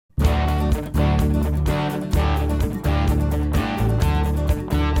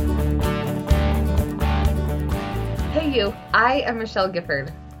Hey you, I am Michelle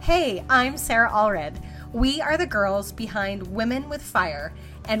Gifford. Hey, I'm Sarah Allred. We are the girls behind Women with Fire,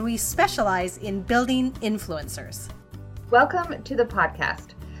 and we specialize in building influencers. Welcome to the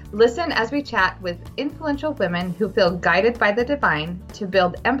podcast. Listen as we chat with influential women who feel guided by the divine to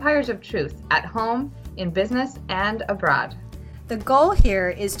build empires of truth at home, in business, and abroad. The goal here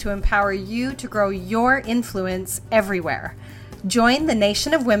is to empower you to grow your influence everywhere. Join the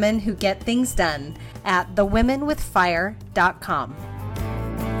nation of women who get things done at thewomenwithfire.com.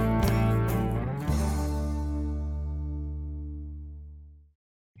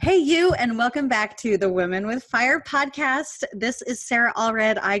 Hey you, and welcome back to the Women with Fire podcast. This is Sarah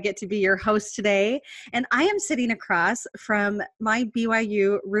Allred. I get to be your host today, and I am sitting across from my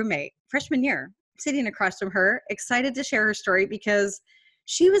BYU roommate, freshman year, sitting across from her, excited to share her story because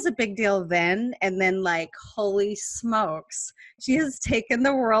she was a big deal then, and then holy smokes, she has taken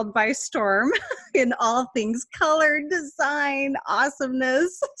the world by storm in all things color, design,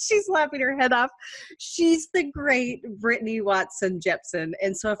 awesomeness. She's laughing her head off. She's the great Brittany Watson Jepson.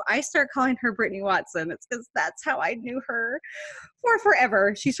 And so if I start calling her Brittany Watson, it's because that's how I knew her for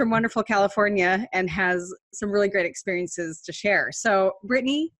forever. She's from wonderful California and has some really great experiences to share. So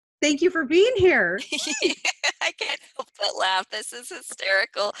Brittany, thank you for being here. I can't help but laugh. This is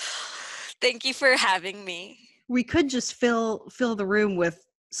hysterical. Thank you for having me. We could just fill the room with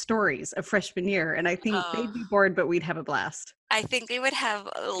stories of freshman year, and I think they'd be bored, but we'd have a blast. I think we would have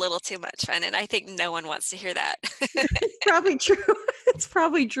a little too much fun, and I think no one wants to hear that. It's probably true. It's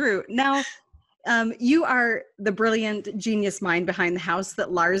probably true. Now, you are the brilliant genius mind behind the house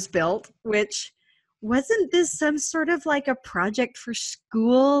that Lars built, which wasn't this some sort of a project for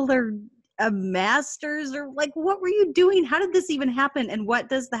school or a master's, or what were you doing? How did this even happen? And what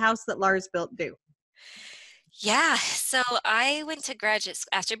does the house that Lars built do? Yeah, so I went to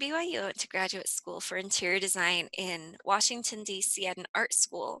after BYU, I went to graduate school for interior design in Washington, D.C. at an art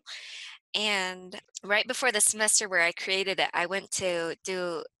school. And right before the semester where I created it, I went to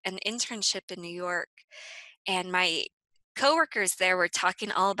do an internship in New York, and my coworkers there were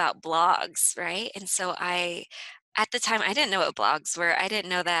talking all about blogs, right? And so at the time, I didn't know what blogs were. I didn't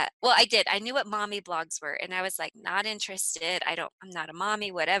know that. Well, I did. I knew what mommy blogs were. And I was not interested. I'm not a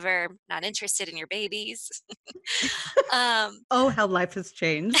mommy, whatever. Not interested in your babies. Oh, how life has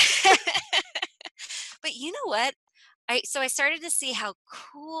changed. But you know what? So I started to see how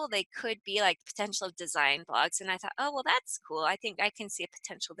cool they could be, the potential of design blogs. And I thought, oh, well, that's cool. I think I can see a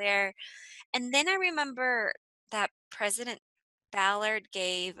potential there. And then I remember that President Ballard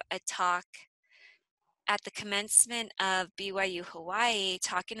gave a talk at the commencement of BYU Hawaii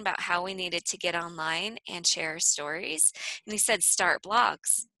talking about how we needed to get online and share stories. And he said, start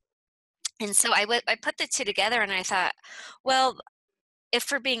blogs. And so I put the two together and I thought, well,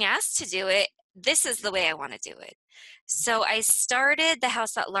 if we're being asked to do it, this is the way I want to do it. So I started the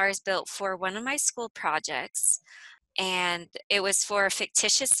house that Lars built for one of my school projects. And it was for a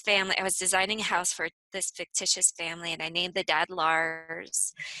fictitious family. I was designing a house for this fictitious family, and I named the dad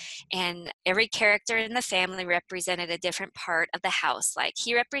Lars. And every character in the family represented a different part of the house.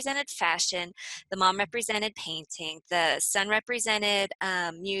 He represented fashion, the mom represented painting, the son represented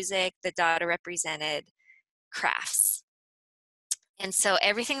music, the daughter represented crafts. And so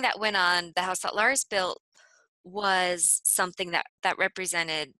everything that went on the house that Lars built was something that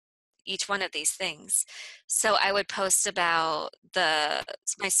represented each one of these things. So I would post about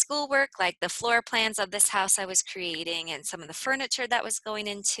my schoolwork, the floor plans of this house I was creating and some of the furniture that was going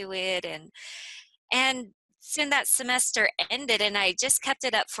into it. And soon that semester ended, and I just kept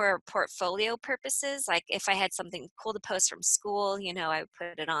it up for portfolio purposes. If I had something cool to post from school, I would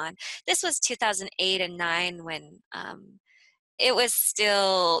put it on. This was 2008 and 9 when it was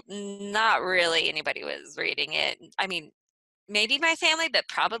still not really anybody was reading it. I mean, maybe my family, but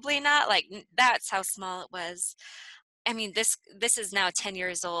probably not. That's how small it was. I mean, this is now 10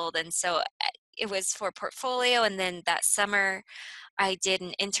 years old. And so it was for portfolio. And then that summer I did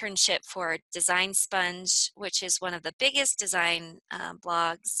an internship for Design Sponge, which is one of the biggest design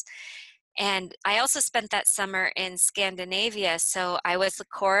blogs. And I also spent that summer in Scandinavia. So I was the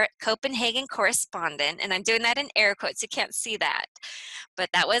Copenhagen correspondent, and I'm doing that in air quotes. You can't see that, but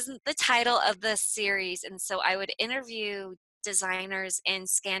that wasn't the title of the series. And so I would interview designers in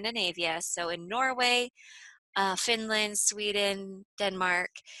Scandinavia, so in Norway, Finland, Sweden, Denmark,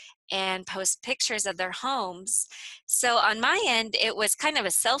 and post pictures of their homes. So on my end, it was kind of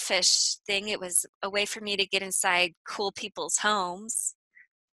a selfish thing. It was a way for me to get inside cool people's homes.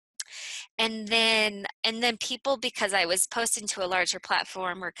 And then people, because I was posting to a larger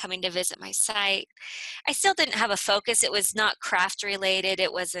platform, were coming to visit my site. I still didn't have a focus. It was not craft related.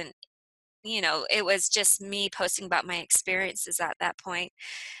 It wasn't it was just me posting about my experiences at that point.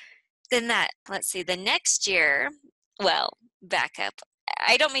 Then let's see, the next year, well, back up.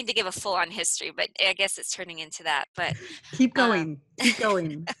 I don't mean to give a full-on history, but I guess it's turning into that. But Keep going. Keep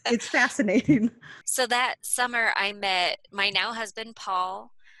going. It's fascinating. so that summer, I met my now husband,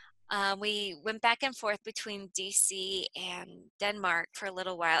 Paul. We went back and forth between DC and Denmark for a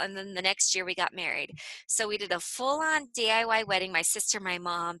little while, and then the next year we got married. So we did a full-on DIY wedding. My sister, my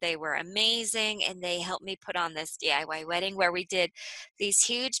mom, they were amazing, and they helped me put on this DIY wedding where we did these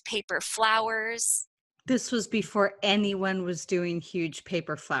huge paper flowers. This was before anyone was doing huge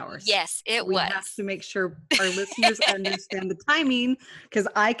paper flowers. Yes, it We was. have to make sure our listeners understand the timing, because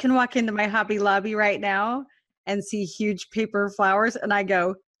I can walk into my Hobby Lobby right now and see huge paper flowers, and I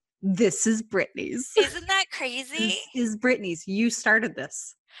go, this is Brittany's. Isn't that crazy? This is Brittany's. You started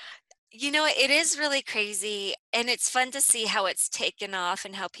this. It is really crazy, and it's fun to see how it's taken off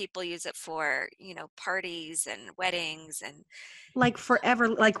and how people use it for, parties and weddings. And Like forever.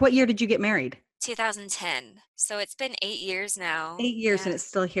 Like, what year did you get married? 2010. So it's been 8 years now. 8 years, Yeah. and it's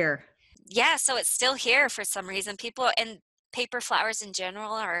still here. Yeah, so it's still here for some reason. People and paper flowers in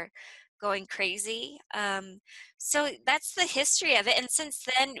general are going crazy. So that's the history of it. And since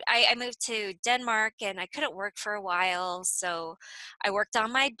then, I moved to Denmark, and I couldn't work for a while. So I worked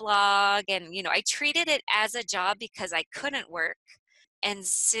on my blog, and, I treated it as a job because I couldn't work. And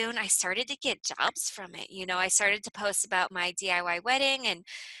soon I started to get jobs from it. I started to post about my DIY wedding, and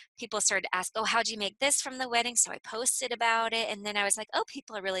people started to ask, oh, how'd you make this from the wedding? So I posted about it. And then I was like, oh,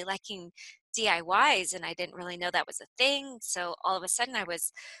 people are really liking DIYs. And I didn't really know that was a thing. So all of a sudden I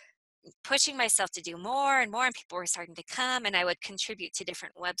was pushing myself to do more and more, and people were starting to come, and I would contribute to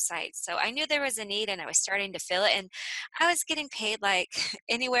different websites. So I knew there was a need, and I was starting to fill it. And I was getting paid like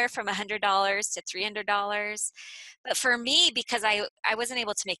anywhere from $100 to $300. But for me, because I wasn't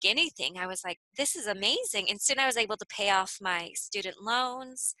able to make anything, I was like, this is amazing. And soon I was able to pay off my student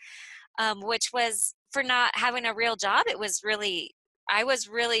loans, which was, for not having a real job, I was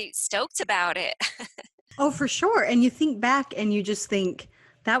really stoked about it. Oh, for sure. And you think back and you just think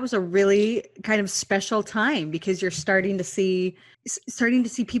that was a really kind of special time, because you're starting to see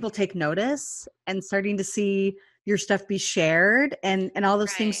people take notice, and starting to see your stuff be shared, and all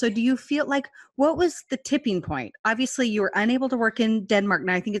those things. Right. So do you feel like, what was the tipping point? Obviously you were unable to work in Denmark.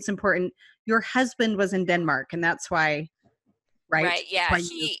 Now I think it's important. Your husband was in Denmark, and that's why, right? Right. Yeah. That's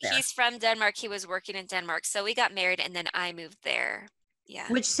why you moved there. He's from Denmark. He was working in Denmark. So we got married, and then I moved there. Yeah.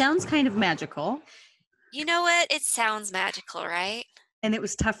 Which sounds kind of magical. You know what? It sounds magical, right? And it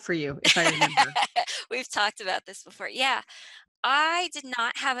was tough for you, if I remember. We've talked about this before. Yeah. I did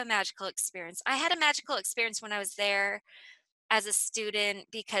not have a magical experience. I had a magical experience when I was there as a student,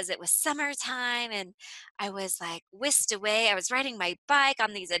 because it was summertime, and I was like whisked away. I was riding my bike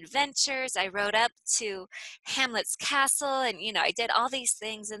on these adventures. I rode up to Hamlet's castle, and, I did all these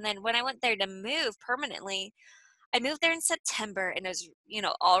things. And then when I went there to move permanently, I moved there in September, and it was,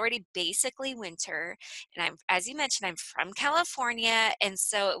 already basically winter. And as you mentioned, I'm from California. And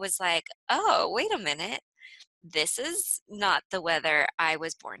so it was like, oh, wait a minute. This is not the weather I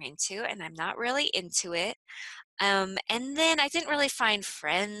was born into, and I'm not really into it. And then I didn't really find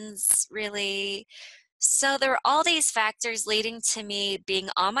friends, really. So there were all these factors leading to me being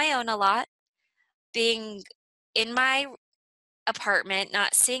on my own a lot, being in my apartment,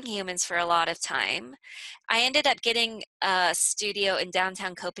 not seeing humans for a lot of time. I ended up getting a studio in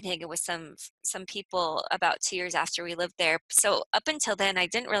downtown Copenhagen with some people about 2 years after we lived there. So up until then, I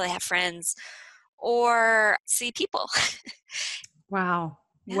didn't really have friends or see people. Wow.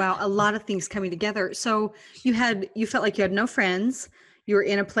 Yeah. Wow. A lot of things coming together. So you felt like you had no friends. You were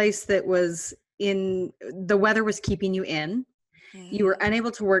in a place that the weather was keeping you in. Mm-hmm. You were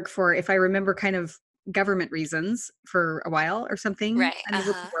unable to work for, if I remember, kind of government reasons for a while or something. Right.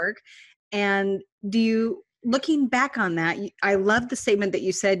 Unable to work. And looking back on that, I love the statement that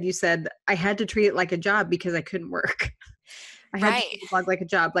you said, I had to treat it like a job because I couldn't work. I had to treat the blog like a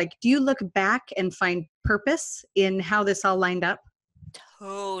job. Like, do you look back and find purpose in how this all lined up?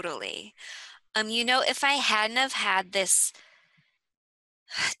 Totally. If I hadn't have had this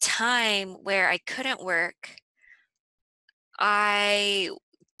time where I couldn't work, I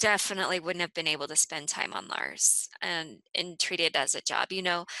definitely wouldn't have been able to spend time on Lars and treat it as a job.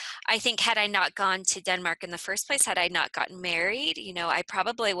 I think had I not gone to Denmark in the first place, had I not gotten married, I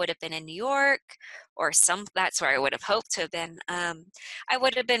probably would have been in New York, or that's where I would have hoped to have been. I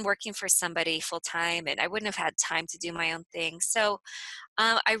would have been working for somebody full time, and I wouldn't have had time to do my own thing. So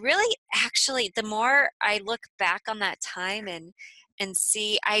I really, actually, the more I look back on that time and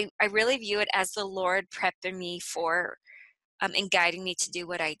see, I really view it as the Lord prepping me for in guiding me to do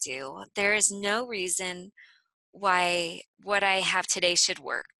what I do. There is no reason why what I have today should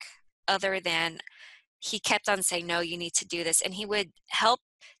work other than he kept on saying, no, you need to do this. And he would help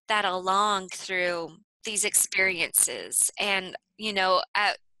that along through these experiences. And,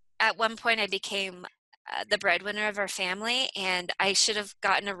 at one point I became the breadwinner of our family, and I should have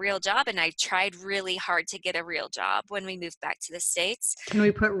gotten a real job. And I tried really hard to get a real job when we moved back to the States. Can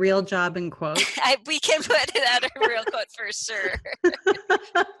we put real job in quotes? We can put it at a real quote for sure.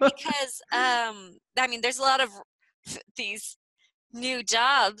 Because, there's a lot of these new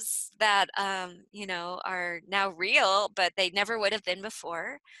jobs that, are now real, but they never would have been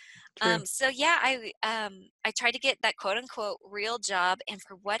before. So yeah, I tried to get that quote unquote real job, and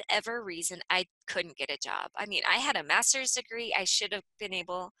for whatever reason, I couldn't get a job. I mean, I had a master's degree. I should have been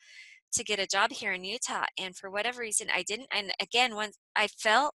able to get a job here in Utah, and for whatever reason, I didn't. And again, once I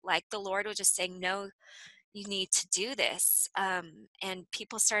felt like the Lord was just saying, no, you need to do this. And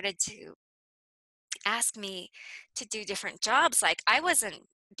people started to ask me to do different jobs. Like I wasn't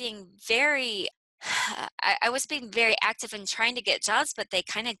being very I was being very active in trying to get jobs, but they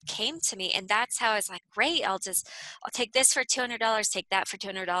kind of came to me, and that's how I was like, great, I'll take this for $200, take that for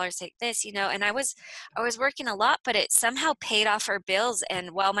 $200, take this, and I was working a lot, but it somehow paid off our bills.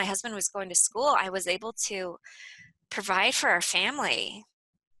 And while my husband was going to school, I was able to provide for our family.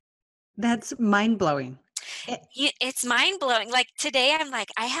 That's mind-blowing. It's mind-blowing. Like today, I'm like,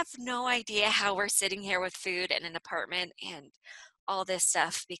 I have no idea how we're sitting here with food and an apartment and all this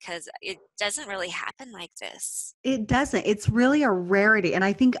stuff, because it doesn't really happen like this. It doesn't. It's really a rarity. And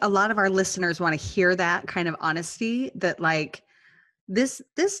I think a lot of our listeners want to hear that kind of honesty, that like this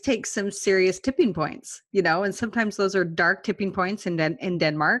takes some serious tipping points, and sometimes those are dark tipping points in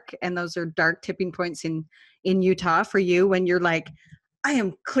Denmark, and those are dark tipping points in Utah for you, when you're like, I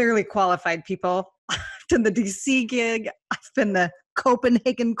am clearly qualified, people. I've done the DC gig. I've been the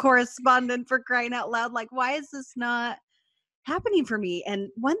Copenhagen correspondent, for crying out loud. Like, why is this not happening for me? And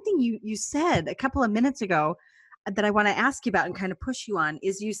one thing you said a couple of minutes ago that I want to ask you about and kind of push you on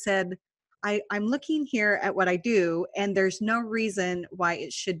is, you said, I'm looking here at what I do, and there's no reason why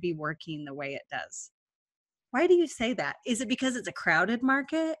it should be working the way it does. Why do you say that? Is it because it's a crowded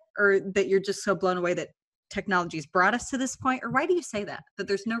market, or that you're just so blown away that technology's brought us to this point? Or why do you say that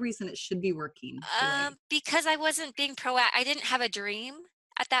there's no reason it should be working? Because I wasn't being proactive. I didn't have a dream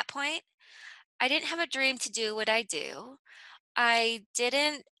at that point. I didn't have a dream to do what I do. I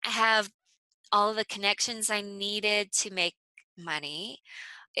didn't have all of the connections I needed to make money.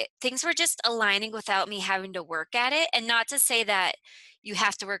 Things were just aligning without me having to work at it. And not to say that you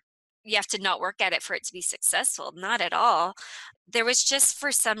have to not work at it for it to be successful. Not at all. There was just,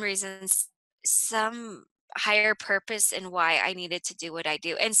 for some reasons, some higher purpose in why I needed to do what I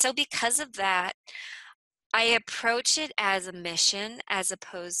do. And so because of that, I approach it as a mission as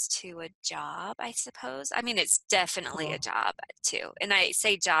opposed to a job, I suppose. I mean, it's definitely a job too. And I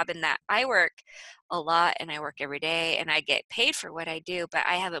say job in that I work a lot and I work every day and I get paid for what I do, but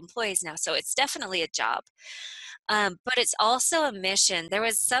I have employees now. So it's definitely a job. But it's also a mission. There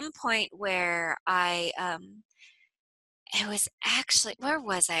was some point where it was actually, where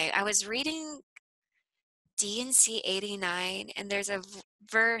was I? I was reading D&C 89, and there's a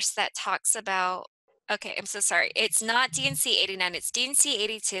verse that talks about, okay, I'm so sorry. It's not D&C 89, it's D&C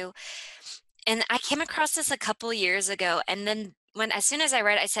 82. And I came across this a couple years ago, and then as soon as I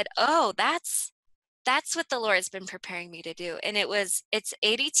read it, I said, oh, that's what the Lord's been preparing me to do. And it's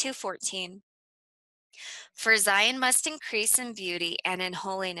 82:14. For Zion must increase in beauty and in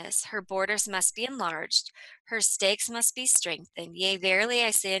holiness. Her borders must be enlarged. Her stakes must be strengthened. Yea, verily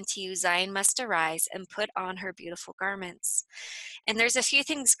I say unto you, Zion must arise and put on her beautiful garments. And there's a few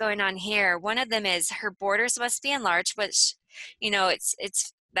things going on here. One of them is her borders must be enlarged, which,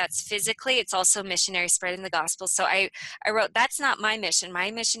 that's physically. It's also missionary, spreading the gospel. So I wrote, that's not my mission.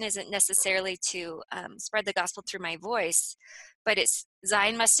 My mission isn't necessarily to spread the gospel through my voice, but it's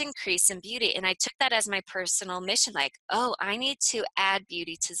Zion must increase in beauty. And I took that as my personal mission, like, oh, I need to add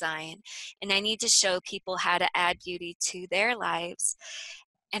beauty to Zion, and I need to show people how to add beauty to their lives.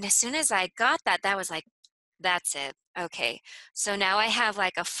 And as soon as I got that, that was like, that's it. Okay. So now I have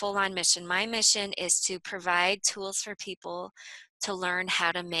like a full-on mission. My mission is to provide tools for people to learn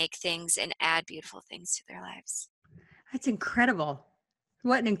how to make things and add beautiful things to their lives. That's incredible.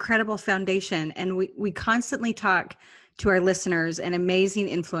 What an incredible foundation. And we constantly talk to our listeners and amazing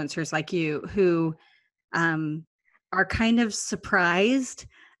influencers like you who are kind of surprised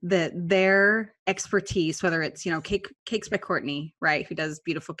that their expertise, whether it's, Cakes by Courtney, right, who does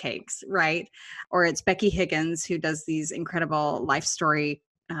beautiful cakes, right, or it's Becky Higgins, who does these incredible life story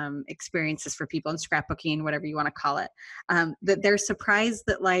experiences for people in scrapbooking, whatever you want to call it, that they're surprised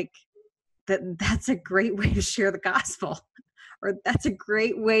that that's a great way to share the gospel, or that's a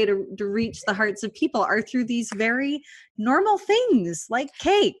great way to reach the hearts of people, are through these very normal things like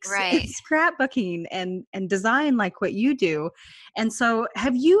cakes and Right. scrapbooking and design, like what you do. And so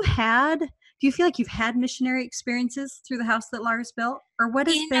do you feel like you've had missionary experiences through the house that Lars built, or what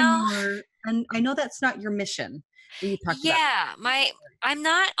has You been know, your, and I know that's not your mission that you talked about. yeah, I'm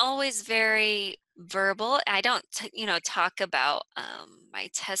not always very verbal. I don't, talk about my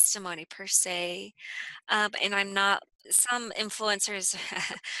testimony per se. And I'm not, some influencers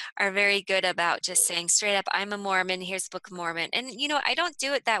are very good about just saying straight up, I'm a Mormon, here's the Book of Mormon. And, I don't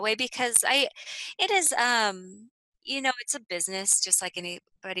do it that way because it is, it's a business just like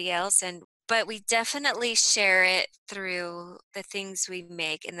anybody else. But we definitely share it through the things we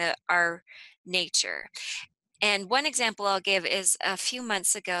make and our nature. And one example I'll give is a few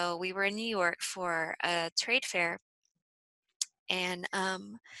months ago, we were in New York for a trade fair, and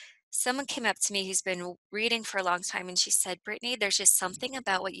someone came up to me who's been reading for a long time, and she said, Brittany, there's just something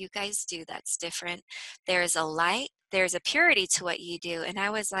about what you guys do that's different. There's a light, there's a purity to what you do. And I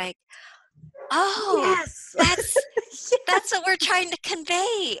was like, oh, Yes. that's Yes. what we're trying to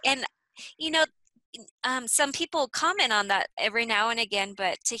convey. And you know some people comment on that every now and again,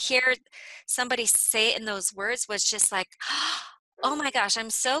 but to hear somebody say it in those words was just like, oh my gosh, I'm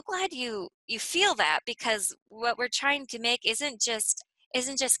so glad you feel that, because what we're trying to make isn't just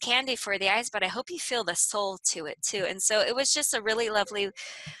candy for the eyes, but I hope you feel the soul to it too. And so it was just a really lovely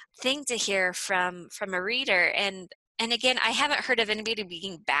thing to hear from a reader. And again, I haven't heard of anybody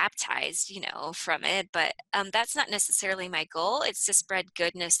being baptized, from it, but that's not necessarily my goal. It's to spread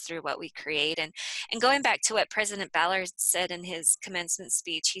goodness through what we create. And going back to what President Ballard said in his commencement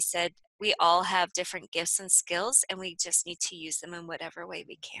speech, he said, we all have different gifts and skills, and we just need to use them in whatever way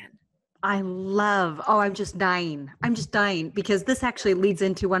we can. I'm just dying. I'm just dying, because this actually leads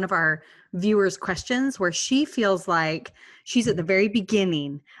into one of our viewers' questions, where she feels like she's at the very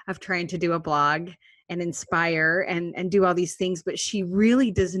beginning of trying to do a blog and inspire and do all these things, but she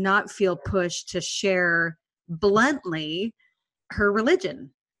really does not feel pushed to share bluntly her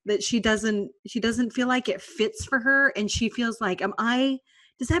religion, that she doesn't feel like it fits for her. And she feels like,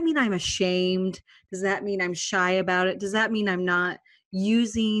 does that mean I'm ashamed? Does that mean I'm shy about it? Does that mean I'm not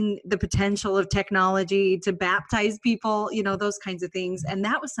using the potential of technology to baptize people, those kinds of things? And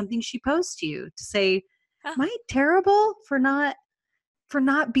that was something she posed to you to say, Oh. am I terrible for not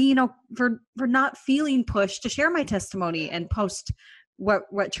being for not feeling pushed to share my testimony and post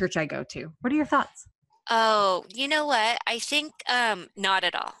what church I go to? What are your thoughts? Oh, you know what? I think not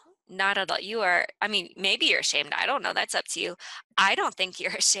at all. Not at all. Maybe you're ashamed. I don't know. That's up to you. I don't think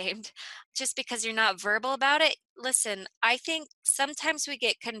you're ashamed just because you're not verbal about it. Listen, I think sometimes we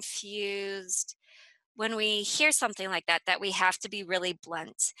get confused when we hear something like that we have to be really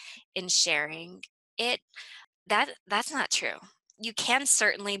blunt in sharing it. That's not true. You can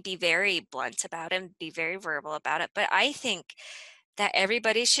certainly be very blunt about it and be very verbal about it, but I think that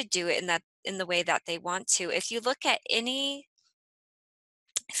everybody should do it in the way that they want to. If you look at any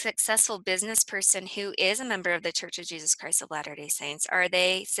successful business person who is a member of the Church of Jesus Christ of Latter-day Saints, are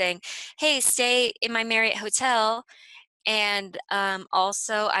they saying, hey, stay in my Marriott hotel, and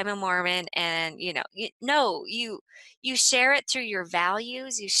also I'm a Mormon, and no, you share it through your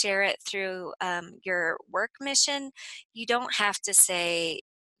values, you share it through your work mission. You don't have to say,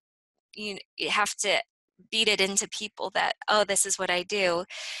 you have to beat it into people that, oh, this is what I do.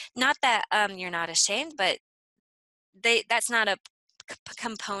 Not that you're not ashamed, but that's not a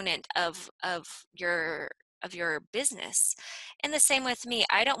component of your business. And the same with me.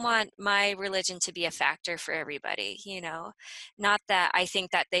 I don't want my religion to be a factor for everybody. Not that I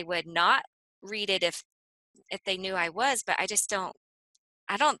think that they would not read it if they knew I was, but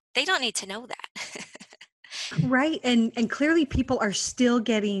they don't need to know that. Right. And clearly people are still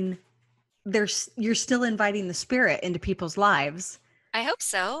getting you're still inviting the Spirit into people's lives. I hope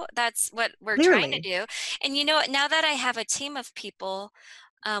so. That's what we're trying to Clearly. do. And now that I have a team of people,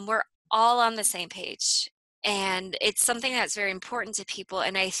 we're all on the same page. And it's something that's very important to people.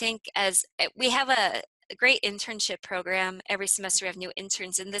 And I think as we have a great internship program, every semester we have new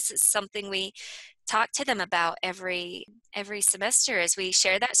interns, and this is something we talk to them about every semester, as we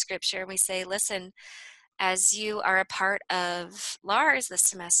share that scripture and we say, listen, as you are a part of Lars this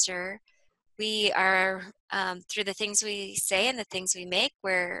semester, we are, through the things we say and the things we make,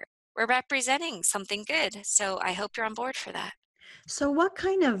 we're representing something good. So I hope you're on board for that. So what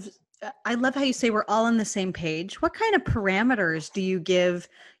kind of, I love how you say we're all on the same page. What kind of parameters do you give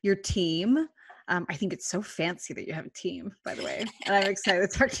your team I think it's so fancy that you have a team, by the way, and I'm excited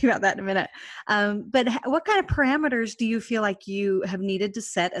to talk to you about that in a minute. But what kind of parameters do you feel like you have needed to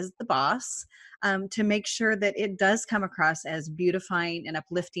set as the boss to make sure that it does come across as beautifying and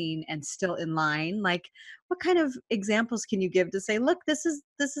uplifting and still in line? Like, what kind of examples can you give to say, look, this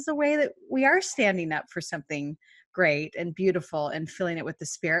is a way that we are standing up for something great and beautiful and filling it with the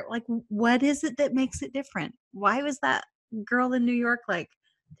spirit? Like, what is it that makes it different? Why was that girl in New York like,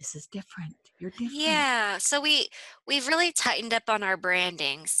 this is different. You're different. Yeah, so we've really tightened up on our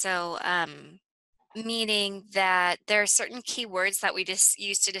branding. So, meaning that there are certain keywords that we just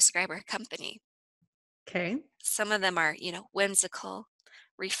use to describe our company. Okay. Some of them are, whimsical,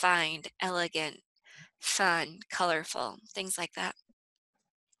 refined, elegant, fun, colorful, things like that.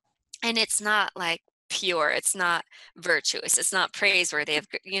 And it's not like pure, it's not virtuous, it's not praiseworthy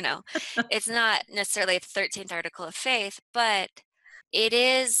it's not necessarily the 13th article of faith, but it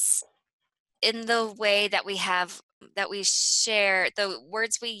is in the way that we share the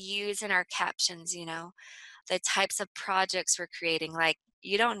words we use in our captions, the types of projects we're creating. Like,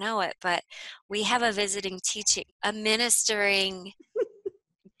 you don't know it, but we have a ministering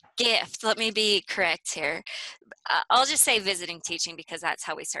gift. Let me be correct here. I'll just say visiting teaching because that's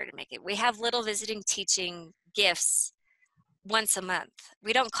how we started making it. We have little visiting teaching gifts once a month.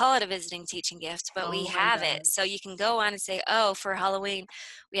 We don't call it a visiting teaching gift, but we Oh my have God. it. So you can go on and say, oh, for Halloween,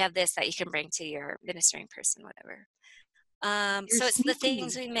 we have this that you can bring to your ministering person, whatever. You're So it's the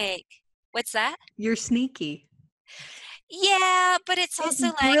things sneaky. we make. What's that? You're sneaky. Yeah, but it's It's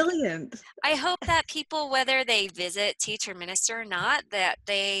also like, brilliant. I hope that people, whether they visit, teach, or minister or not, that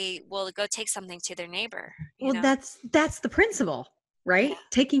they will go take something to their neighbor, Well, that's the principle, Yeah, right?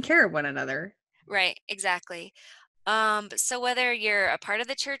 Taking care of one another. right, exactly. So whether you're a part of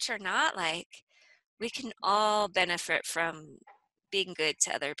the church or not, like, we can all benefit from being good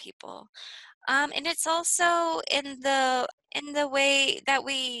to other people. And it's also in the way that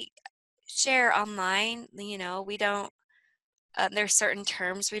we share online. We don't. There's certain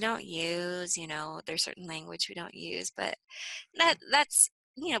terms we don't use. There's certain language we don't use, but that's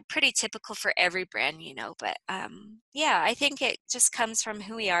pretty typical for every brand. But yeah, I think it just comes from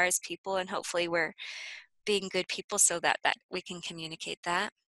who we are as people, and hopefully we're being good people so that we can communicate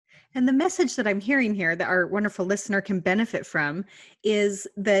that. And the message that I'm hearing here that our wonderful listener can benefit from is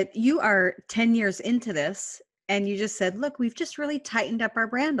that you are 10 years into this and you just said, look, we've just really tightened up our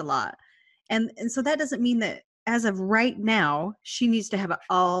brand a lot. And so that doesn't mean that as of right now, she needs to have it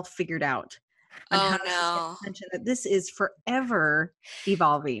all figured out on Oh how to sustain no. attention, that this is forever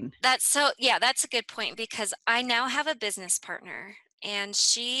evolving. Yeah, that's a good point because I now have a business partner and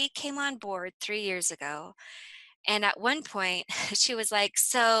she came on board 3 years ago. And at one point she was like,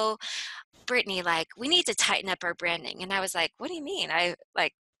 so Brittany, like, we need to tighten up our branding. And I was like, what do you mean? I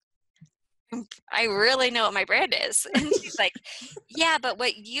really know what my brand is. And she's like, yeah, but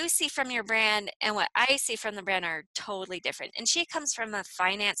what you see from your brand and what I see from the brand are totally different. And she comes from a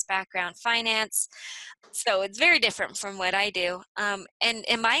finance background, so it's very different from what I do. And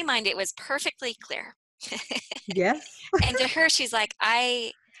in my mind, it was perfectly clear. Yes. And to her, she's like,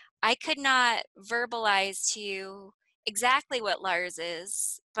 I could not verbalize to you exactly what Lars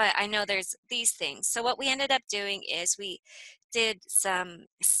is, but I know there's these things. So what we ended up doing is we did some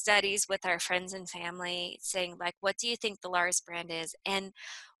studies with our friends and family saying, like, what do you think the Lars brand is? And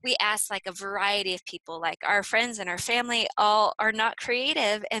we asked like a variety of people, like our friends and our family all are not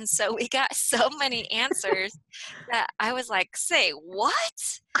creative. And so we got so many answers that I was like, say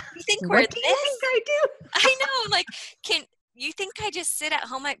what? You think we're What do you think this? I do? I know, like, can you think I just sit at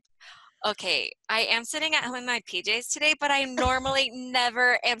home? Okay, I am sitting at home in my PJs today, but I normally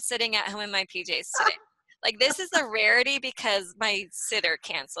never am sitting at home in my PJs today. Like, this is a rarity because my sitter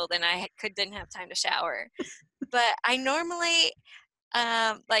canceled and didn't have time to shower. But I normally,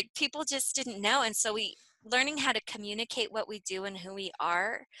 like, people just didn't know, and so learning how to communicate what we do and who we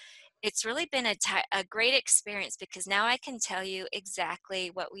are, it's really been a great experience because now I can tell you exactly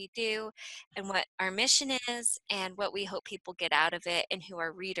what we do and what our mission is and what we hope people get out of it and who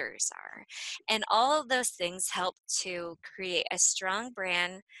our readers are. And all of those things help to create a strong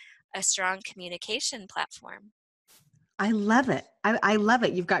brand, a strong communication platform. I love it. I love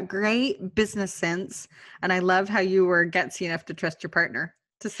it. You've got great business sense. And I love how you were gutsy enough to trust your partner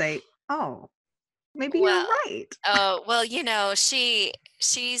to say, oh, maybe you're Well, right. oh, well,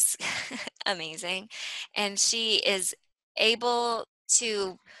 she's amazing, and she is able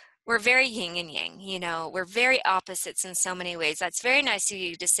to we're very yin and yang, we're very opposites in so many ways. That's very nice of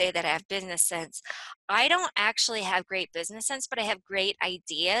you to say that I have business sense. I don't actually have great business sense, but I have great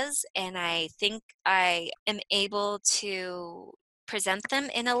ideas, and I think I am able to present them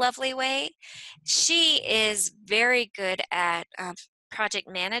in a lovely way. She is very good at project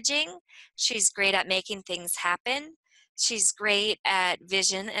managing. She's great at making things happen. She's great at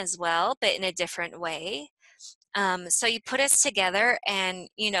vision as well, but in a different way. So you put us together, and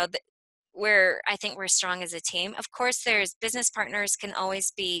I think we're strong as a team. Of course, there's business partners can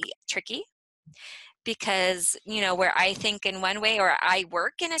always be tricky because, where I think in one way or I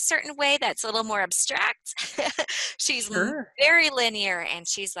work in a certain way that's a little more abstract. She's Sure. very linear, and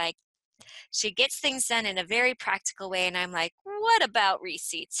she's like, she gets things done in a very practical way. And I'm like, what about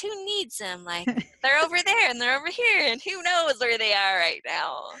receipts? Who needs them? Like, they're over there and they're over here, and who knows where they are right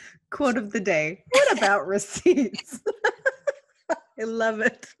now. Quote of the day. What about receipts? I love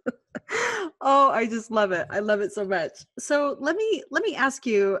it. Oh, I just love it. I love it so much. So let me ask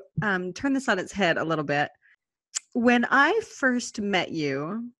you, turn this on its head a little bit. When I first met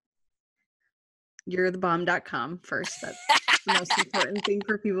you, you're the bomb.com first. That's the most important thing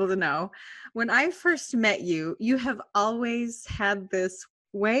for people to know. When I first met you, you have always had this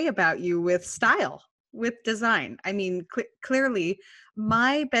way about you with style, with design. I mean, clearly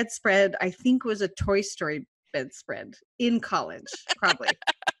my bedspread, I think, was a Toy Story bedspread in college, probably.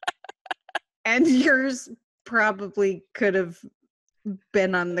 And yours probably could have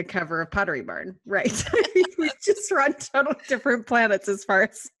been on the cover of Pottery Barn, right? We just run total different planets as far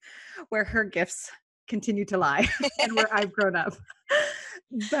as where her gifts continue to lie and where I've grown up.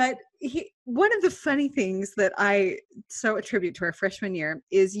 But one of the funny things that I so attribute to our freshman year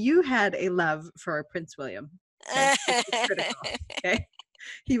is you had a love for Prince William. Okay? This is critical. Okay.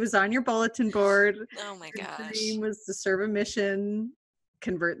 He was on your bulletin board. Oh my Your gosh. dream was to serve a mission,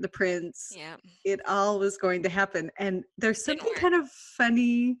 convert the prince. Yeah. It all was going to happen. And there's something kind of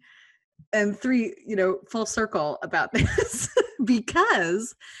funny and full circle about this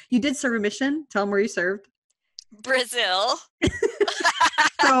because you did serve a mission. Tell them where you served. Brazil.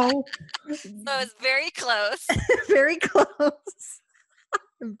 So it's very close. Very close.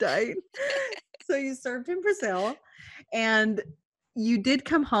 I'm dying. So you served in Brazil, and you did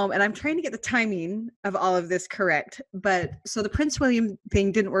come home, and I'm trying to get the timing of all of this correct. But so the Prince William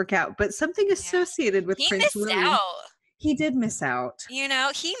thing didn't work out, but something associated with Prince William. He missed out. He did miss out.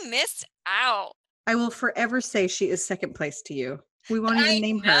 He missed out. I will forever say she is second place to you. We won't even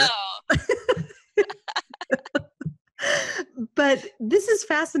name her. But this is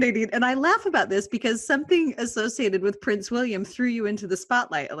fascinating. And I laugh about this because something associated with Prince William threw you into the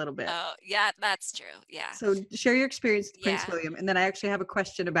spotlight a little bit. Oh, yeah, that's true. Yeah. So share your experience with Prince William. And then I actually have a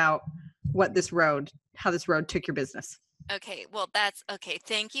question about how this road took your business. Okay, well, that's okay.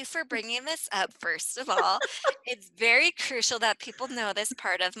 Thank you for bringing this up, first of all. It's very crucial that people know this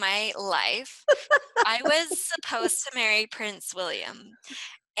part of my life. I was supposed to marry Prince William.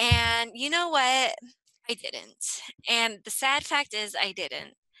 And you know what? I didn't. And the sad fact is I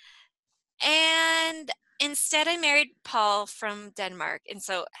didn't. And instead I married Paul from Denmark. And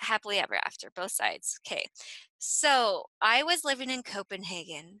so happily ever after, both sides. Okay. So I was living in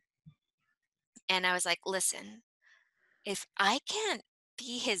Copenhagen. And I was like, listen, if I can't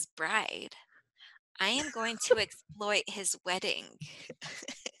be his bride, I am going to exploit his wedding.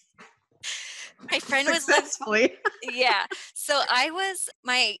 My friend was successfully. Yeah. So I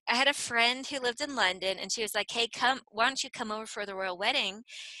had a friend who lived in London, and she was like, hey, why don't you come over for the royal wedding?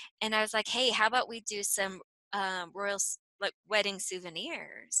 And I was like, hey, how about we do some royal wedding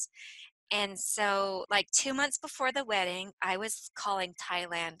souvenirs? And so 2 months before the wedding, I was calling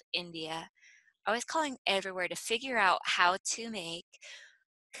Thailand, India. I was calling everywhere to figure out how to make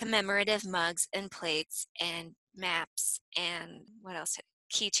commemorative mugs and plates and maps and what else?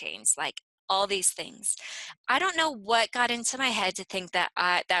 Keychains, all these things. I don't know what got into my head to think that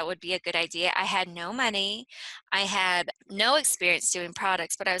that would be a good idea. I had no money. I had no experience doing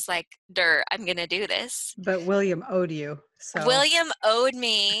products, but I was like, I'm going to do this. But William owed you. So. William owed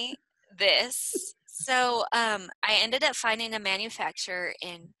me this. So I ended up finding a manufacturer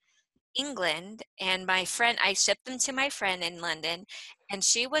in England, and I shipped them to my friend in London, and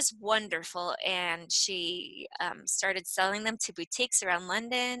she was wonderful, and she started selling them to boutiques around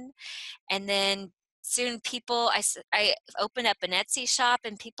London. And then soon I opened up an Etsy shop,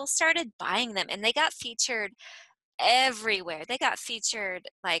 and people started buying them, and they got featured everywhere. They got featured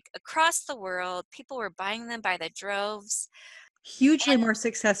across the world. People were buying them by the droves. Hugely more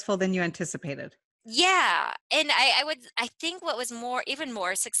successful than you anticipated. Yeah. And I think what was even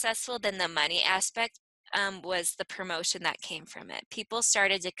more successful than the money aspect was the promotion that came from it. People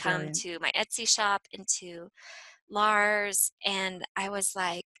started to come to my Etsy shop and to Lars, and I was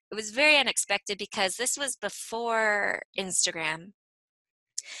like, it was very unexpected because this was before Instagram.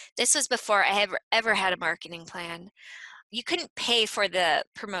 This was before I ever had a marketing plan. you couldn't pay for the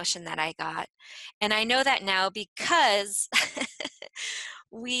promotion that I got. And I know that now because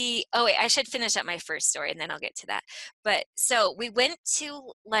wait, I should finish up my first story and then I'll get to that. But so we went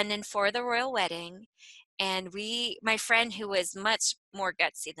to London for the royal wedding, and my friend, who was much more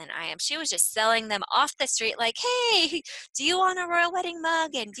gutsy than I am, she was just selling them off the street like, hey, do you want a royal wedding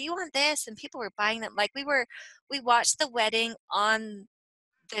mug? And do you want this? And people were buying them. Like we watched the wedding on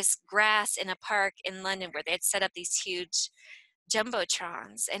this grass in a park in London where they had set up these huge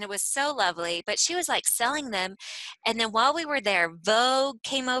jumbotrons, and it was so lovely. But she was like selling them, and then while we were there, Vogue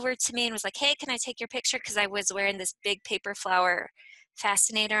came over to me and was like, hey, can I take your picture? Because I was wearing this big paper flower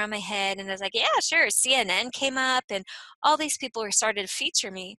fascinator on my head, and I was like, yeah, sure. CNN came up, and all these people were started to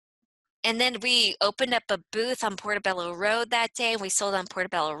feature me. And then we opened up a booth on Portobello Road that day, and we sold on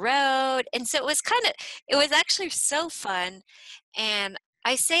Portobello Road. And so it was actually so fun. And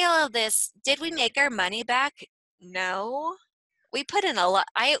I say all of this, did we make our money back? No. We put in a lot.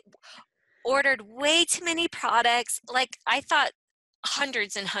 I ordered way too many products. Like, I thought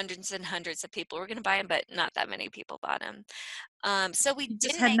hundreds and hundreds and hundreds of people were going to buy them, but not that many people bought them. So we You just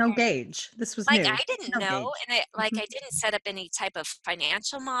didn't had make no gauge. This was like, new. I didn't No know, gauge. and Mhm. I didn't set up any type of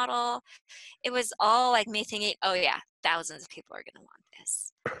financial model. It was all like me thinking, oh yeah, thousands of people are going to want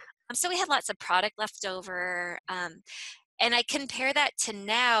this. So we had lots of product left over. And I compare that to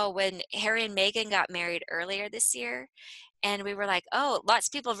now when Harry and Meghan got married earlier this year. And we were like, oh, lots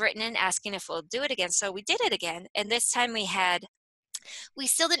of people have written in asking if we'll do it again. So we did it again. And this time we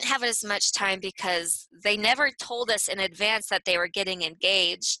still didn't have as much time because they never told us in advance that they were getting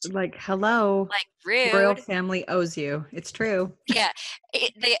engaged. Like, hello, Like, royal rude. family owes you. It's true. Yeah,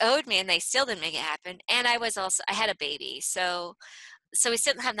 they owed me, and they still didn't make it happen. And I had a baby. So we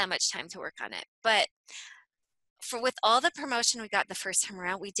still didn't have that much time to work on it. But with all the promotion we got the first time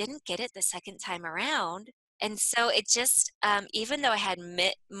around, we didn't get it the second time around. And so it just, even though I had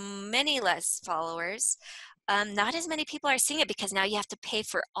many less followers, not as many people are seeing it because now you have to pay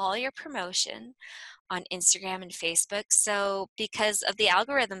for all your promotion on Instagram and Facebook. So because of the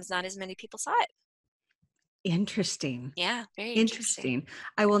algorithms, not as many people saw it. Interesting. Yeah, very interesting. Interesting.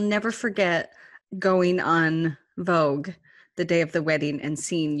 I will never forget going on Vogue the day of the wedding and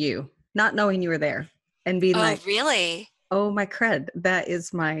seeing you, not knowing you were there, and being Oh, like, really? oh my cred, that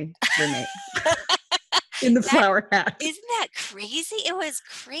is my roommate in the That flower hat. isn't that crazy? It was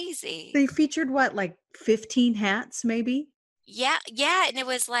crazy. They featured what, like 15 hats, maybe? Yeah, yeah, and it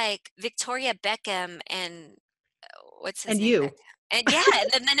was like Victoria Beckham and what's his And name? you. And yeah,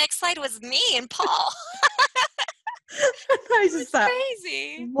 and then the next slide was me and Paul. I It just was thought,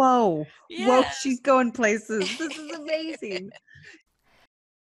 crazy. whoa, whoa, Yeah. she's going places. This is amazing.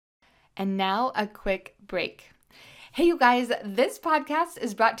 And now a quick break. Hey, you guys, this podcast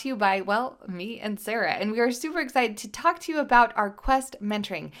is brought to you by, well, me and Sarah, and we are super excited to talk to you about our Quest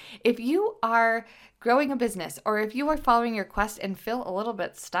mentoring. If you are growing a business or if you are following your Quest and feel a little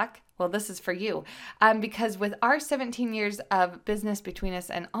bit stuck, well, this is for you. Because with our 17 years of business between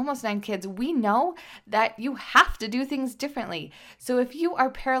us and almost 9 kids, we know that you have to do things differently. So if you are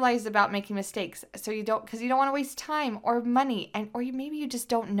paralyzed about making mistakes, because you don't want to waste time or money, or maybe you just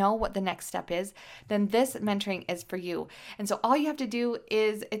don't know what the next step is, then this mentoring is for you. And so all you have to do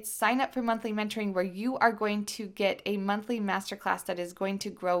is sign up for monthly mentoring, where you are going to get a monthly masterclass that is going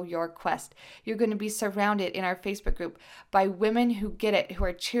to grow your Quest. You're going to be surrounded in our Facebook group by women who get it, who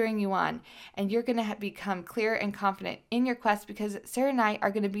are cheering you on, and you're going to become clear and confident in your Quest, because Sarah and I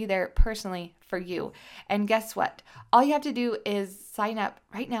are going to be there personally for you. And guess what? All you have to do is sign up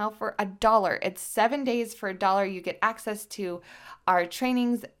right now for $1. It's 7 days for $1. You get access to our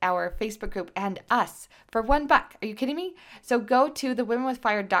trainings, our Facebook group, and us for $1. Are you kidding me? So go to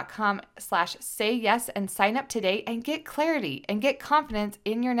thewomenwithfire.com/say yes and sign up today and get clarity and get confidence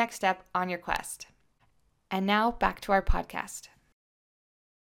in your next step on your Quest. And now back to our podcast.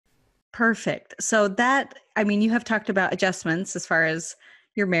 Perfect. So you have talked about adjustments as far as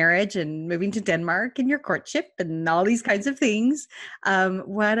your marriage and moving to Denmark and your courtship and all these kinds of things.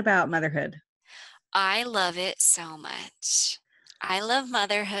 What about motherhood? I love it so much. I love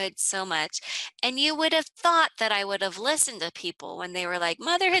motherhood so much. And you would have thought that I would have listened to people when they were like,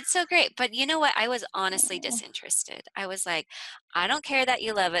 motherhood's so great. But you know what? I was honestly disinterested. I was like, I don't care that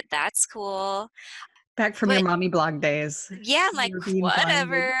you love it. That's cool. Back from your But mommy blog days. yeah, I'm like, You were being blinded.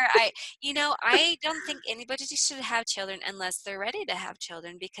 whatever. I don't think anybody should have children unless they're ready to have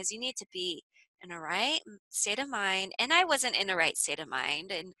children, because you need to be in a right state of mind. And I wasn't in a right state of mind.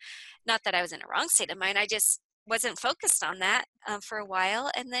 And not that I was in a wrong state of mind. I just wasn't focused on that for a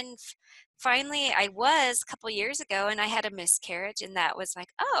while. And then finally I was a couple years ago, and I had a miscarriage. And that was like,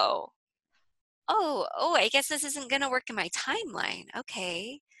 oh, oh, I guess this isn't going to work in my timeline.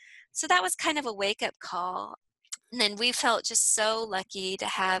 Okay. So that was kind of a wake-up call. And then we felt just so lucky to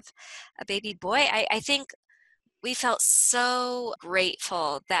have a baby boy. I think we felt so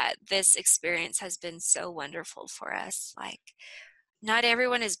grateful that this experience has been so wonderful for us. Like, not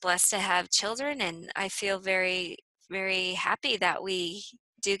everyone is blessed to have children, and I feel very, very happy that we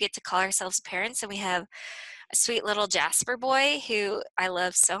do get to call ourselves parents, and we have a sweet little Jasper boy who I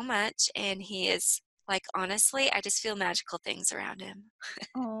love so much, and he is, like, honestly, I just feel magical things around him.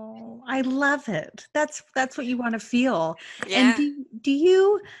 Oh, I love it. That's what you want to feel. And Yeah. do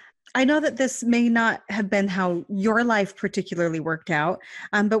you, I know that this may not have been how your life particularly worked out,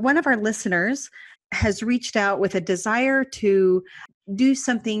 but one of our listeners has reached out with a desire to do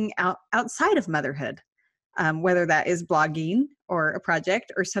something outside of motherhood, whether that is blogging or a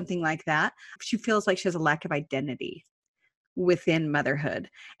project or something like that. She feels like she has a lack of identity within motherhood.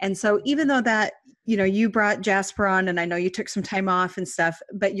 And so even though that, you brought Jasper on and I know you took some time off and stuff,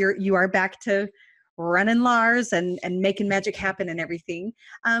 but you are back to running Lars and making magic happen and everything.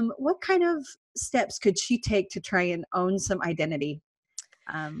 What kind of steps could she take to try and own some identity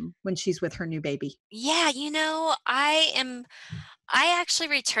when she's with her new baby? Yeah, I actually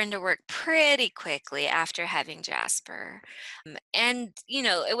returned to work pretty quickly after having Jasper. And,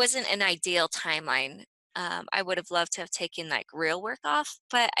 it wasn't an ideal timeline. I would have loved to have taken like real work off,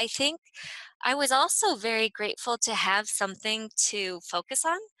 but I think I was also very grateful to have something to focus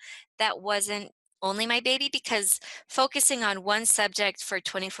on that wasn't only my baby, because focusing on one subject for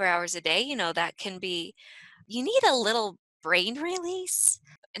 24 hours a day, that can be, you need a little brain release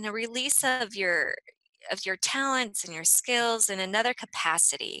and a release of your talents and your skills in another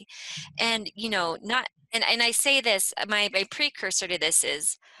capacity. And not and I say this, my precursor to this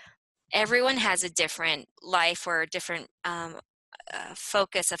is everyone has a different life or a different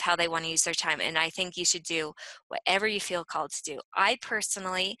focus of how they want to use their time, and I think you should do whatever you feel called to do. I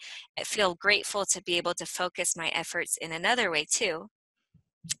personally feel grateful to be able to focus my efforts in another way too,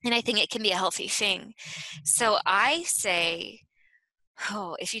 and I think it can be a healthy thing. So I say,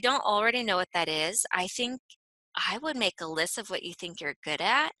 oh, if you don't already know what that is, I think I would make a list of what you think you're good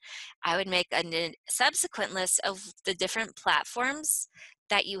at. I would make a subsequent list of the different platforms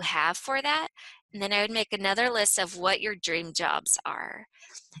that you have for that. And then I would make another list of what your dream jobs are.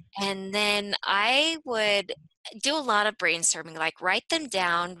 And then I would do a lot of brainstorming, like write them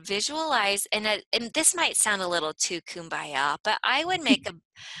down, visualize, and this might sound a little too kumbaya, but I would make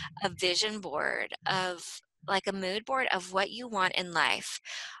a vision board of like a mood board of what you want in life.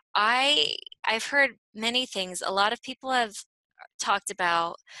 I've heard many things. A lot of people have talked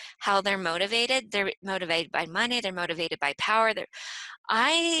about how they're motivated. They're motivated by money. They're motivated by power.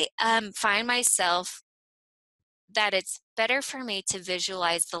 I find myself that it's better for me to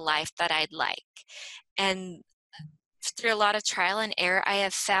visualize the life that I'd like. And through a lot of trial and error, I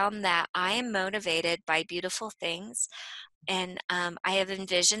have found that I am motivated by beautiful things, and I have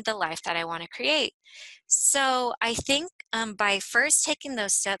envisioned the life that I want to create. So I think by first taking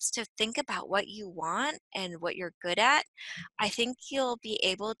those steps to think about what you want and what you're good at, I think you'll be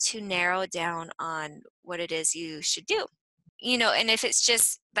able to narrow down on what it is you should do. And if it's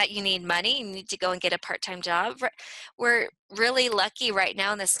just that you need money, you need to go and get a part-time job. We're really lucky right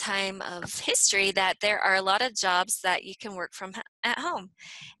now in this time of history that there are a lot of jobs that you can work from at home.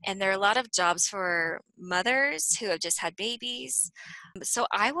 And there are a lot of jobs for mothers who have just had babies. So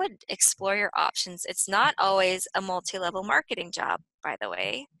I would explore your options. It's not always a multi-level marketing job, by the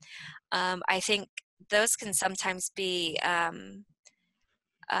way. I think those can sometimes be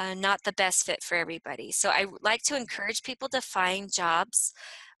not the best fit for everybody. So I like to encourage people to find jobs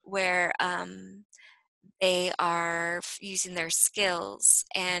where they are using their skills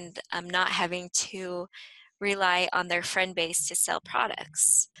and not having to rely on their friend base to sell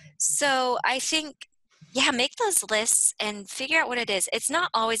products. So I think, yeah, make those lists and figure out what it is. It's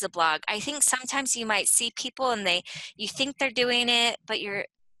not always a blog. I think sometimes you might see people and you think they're doing it,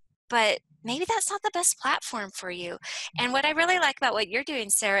 but maybe that's not the best platform for you. And what I really like about what you're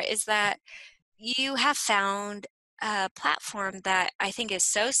doing, Sarah, is that you have found a platform that I think is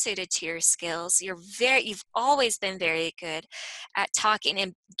so suited to your skills. You've always been very good at talking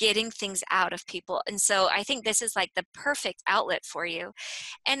and getting things out of people. And so I think this is like the perfect outlet for you.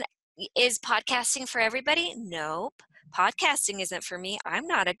 And is podcasting for everybody? Nope. Podcasting isn't for me. I'm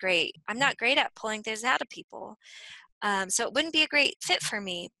not great at pulling things out of people. So it wouldn't be a great fit for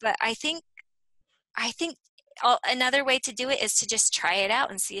me. But I think another way to do it is to just try it out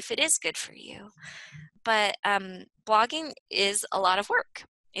and see if it is good for you. But blogging is a lot of work.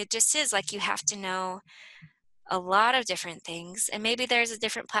 It just is. Like, you have to know a lot of different things, and maybe there's a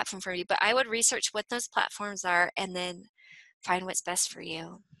different platform for you, but I would research what those platforms are and then find what's best for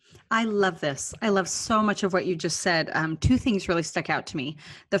you. I love this. I love so much of what you just said. Two things really stuck out to me.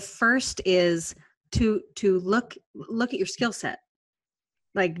 The first is to look at your skill set.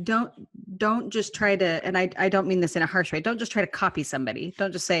 Like don't just try to, and I don't mean this in a harsh way. Don't just try to copy somebody.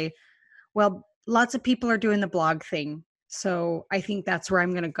 Don't just say, well, lots of people are doing the blog thing, so I think that's where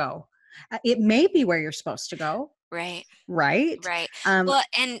I'm going to go. It may be where you're supposed to go, Right. right? Right. Well,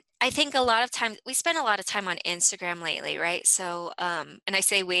 and I think a lot of times we spend a lot of time on Instagram lately, right? So, and I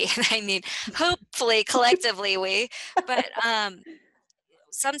say we, and I mean, hopefully collectively we, but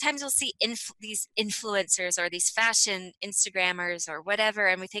sometimes we'll see these influencers or these fashion Instagrammers or whatever,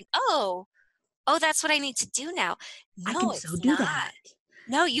 and we think, oh, that's what I need to do now. I can No, so it's do not. that.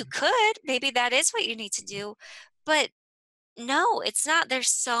 No, you could. Maybe that is what you need to do, but no, it's not. There's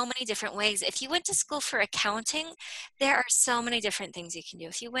so many different ways. If you went to school for accounting, there are so many different things you can do.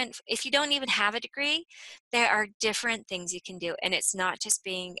 If you don't even have a degree, there are different things you can do. And it's not just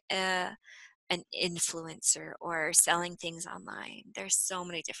being an influencer or selling things online. There's so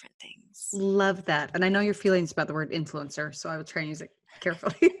many different things. Love that. And I know your feelings about the word influencer, so I will try and use it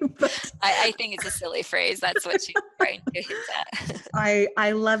carefully. But I think it's a silly phrase. That's what she's trying to hint at.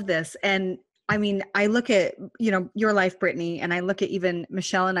 I love this. And I mean, I look at, your life, Brittany, and I look at even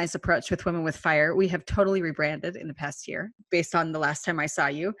Michelle and I's approach with Women with Fire. We have totally rebranded in the past year based on the last time I saw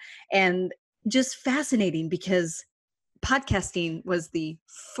you. And just fascinating because podcasting was the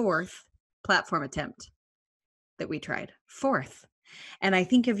fourth platform attempt that we tried. Fourth. And I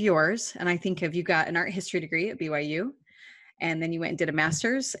think of yours, and I think of you got an art history degree at BYU. And then you went and did a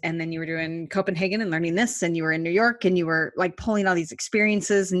master's, and then you were doing Copenhagen and learning this, and you were in New York, and you were like pulling all these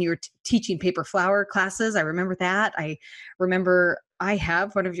experiences, and you were teaching paper flower classes. I remember that. I remember I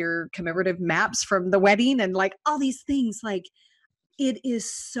have one of your commemorative maps from the wedding, and like all these things. Like it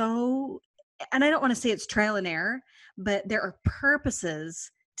is so, and I don't want to say it's trial and error, but there are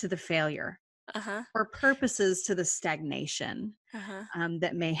purposes to the failure. Uh-huh. Or purposes to the stagnation Uh-huh.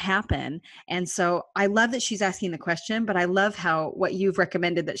 that may happen. And so I love that she's asking the question, but I love how what you've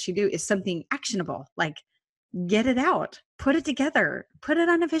recommended that she do is something actionable, like get it out, put it together, put it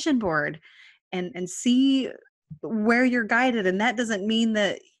on a vision board and see where you're guided. And that doesn't mean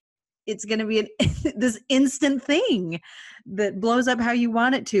that it's going to be this instant thing that blows up how you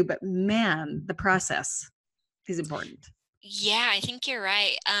want it to, but man, the process is important. Yeah, I think you're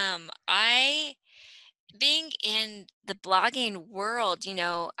right. Being in the blogging world,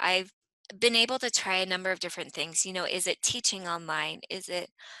 I've been able to try a number of different things. Is it teaching online?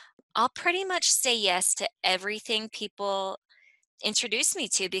 I'll pretty much say yes to everything people introduce me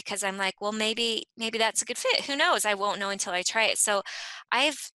to because I'm like, well, maybe that's a good fit. Who knows? I won't know until I try it. So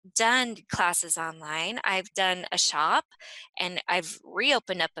I've done classes online. I've done a shop and I've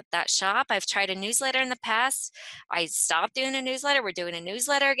reopened up at that shop. I've tried a newsletter in the past. I stopped doing a newsletter. We're doing a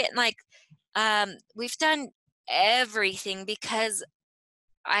newsletter, getting like, we've done everything because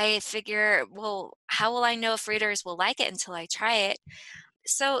I figure, well, how will I know if readers will like it until I try it?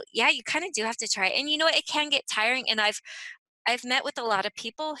 So yeah, you kind of do have to try it. And you know what? It can get tiring. And I've met with a lot of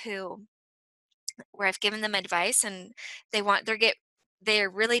people where I've given them advice and they're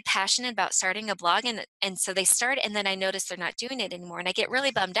really passionate about starting a blog and so they start and then I notice they're not doing it anymore and I get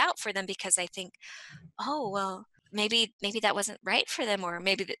really bummed out for them because I think, oh well, maybe that wasn't right for them or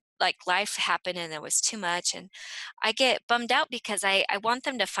maybe that like life happened and it was too much and I get bummed out because I want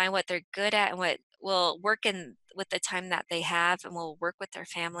them to find what they're good at and what will work in with the time that they have and will work with their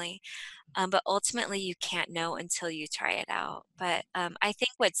family. But ultimately, you can't know until you try it out. But I think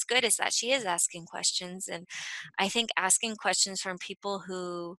what's good is that she is asking questions. And I think asking questions from people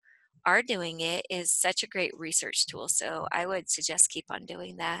who are doing it is such a great research tool. So I would suggest keep on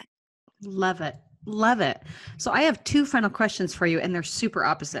doing that. Love it. Love it. So I have two final questions for you, and they're super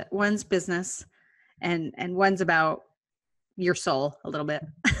opposite. One's business and one's about your soul a little bit.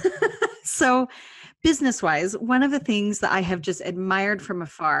 So business wise, one of the things that I have just admired from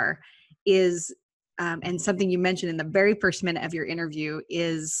afar is, and something you mentioned in the very first minute of your interview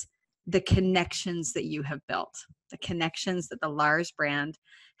is the connections that you have built, the connections that the Lars brand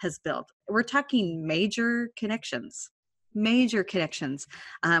has built. We're talking major connections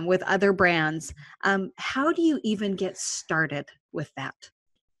with other brands. How do you even get started with that?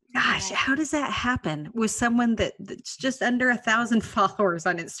 Gosh, Yeah. how does that happen with someone that's just under 1,000 followers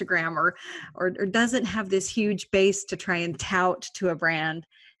on Instagram or doesn't have this huge base to try and tout to a brand?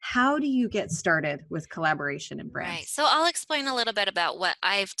 How do you get started with collaboration and Right. brands? So I'll explain a little bit about what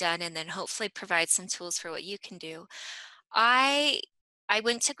I've done and then hopefully provide some tools for what you can do. I I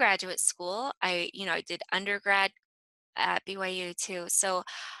went to graduate school. I did undergrad at BYU too. So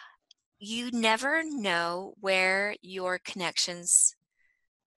you never know where your connections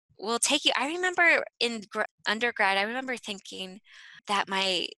will take you. I remember in undergrad, I remember thinking that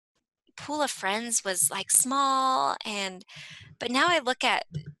my pool of friends was like small, but now I look at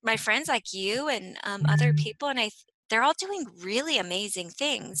my friends like you and other people, and they're all doing really amazing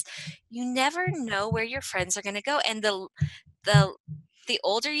things. You never know where your friends are going to go, and the the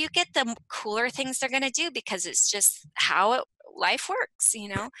older you get, the cooler things they're going to do, because it's just how life works.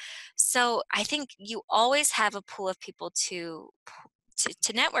 So I think you always have a pool of people to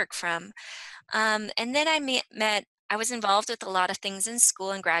network from. And then I was involved with a lot of things in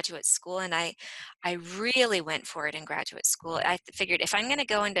school and graduate school, and I really went for it in graduate school. I figured if I'm going to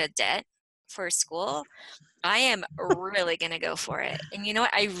go into debt for school, I am really going to go for it. And you know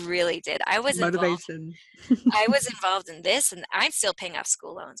what? I really did. Motivation. I was involved in this, and I'm still paying off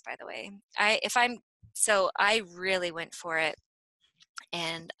school loans, by the way. So I really went for it,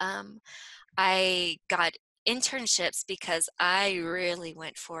 and I got internships because I really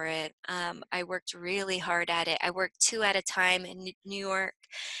went for it. I worked really hard at it. I worked 2 at a time in New York,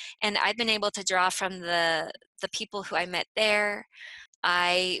 and I've been able to draw from the people who I met there.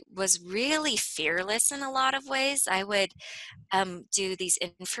 I was really fearless in a lot of ways. I would do these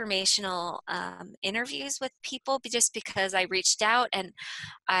informational interviews with people just because I reached out, and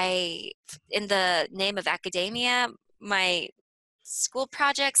in the name of academia, my school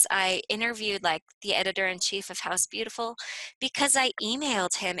projects, I interviewed like the editor-in-chief of House Beautiful because I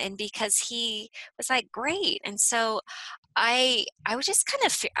emailed him and because he was like, great. And so I was just kind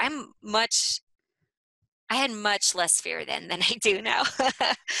of, I had much less fear then than I do now.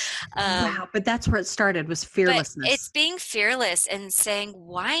 Wow. But that's where it started, was But it's fearlessness. being fearless and saying,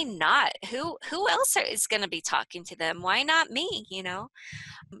 why not? Who else is going to be talking to them? Why not me?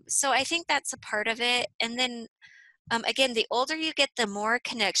 So I think that's a part of it. And then again, the older you get, the more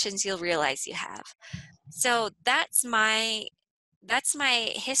connections you'll realize you have. So that's my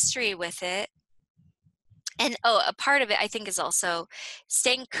history with it. And a part of it I think is also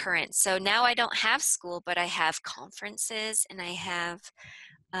staying current. So now I don't have school, but I have conferences and I have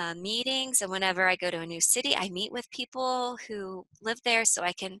meetings. And whenever I go to a new city, I meet with people who live there so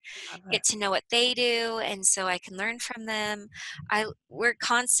I can Love get it. to know what they do, and so I can learn from them. We're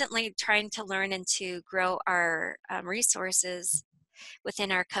constantly trying to learn and to grow our resources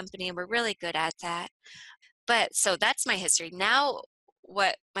within our company, and we're really good at that. But so that's my history. Now,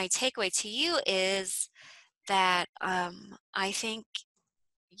 what my takeaway to you is that I think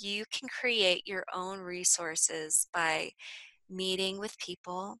you can create your own resources by meeting with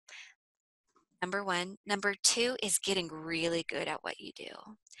people. Number one. Number two is getting really good at what you do.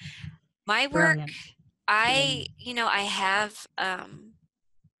 My work, Brilliant. I, Brilliant. you know, I have,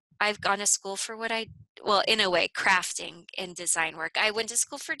 I've gone to school for well, in a way, crafting and design work. I went to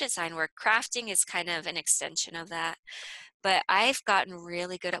school for design work. Crafting is kind of an extension of that. But I've gotten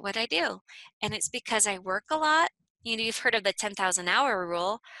really good at what I do. And it's because I work a lot. You've heard of the 10,000 hour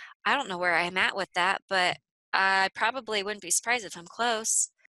rule. I don't know where I'm at with that, but I probably wouldn't be surprised if I'm close.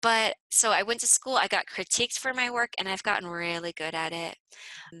 But so I went to school, I got critiqued for my work, and I've gotten really good at it.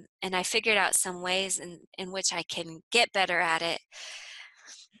 And I figured out some ways in which I can get better at it.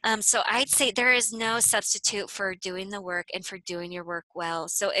 So I'd say there is no substitute for doing the work and for doing your work well.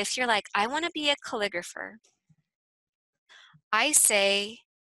 So if you're like, I want to be a calligrapher, I say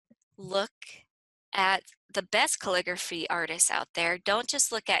look at the best calligraphy artists out there. Don't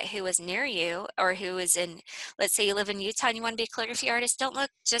just look at who is near you or who is let's say you live in Utah and you want to be a calligraphy artist. Don't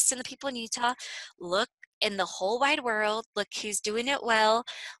look just in the people in Utah. Look in the whole wide world. Look who's doing it well.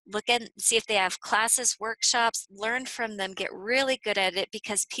 Look and see if they have classes, workshops. Learn from them. Get really good at it,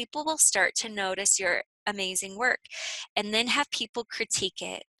 because people will start to notice your amazing work, and then have people critique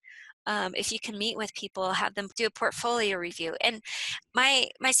it. If you can meet with people, have them do a portfolio review. And my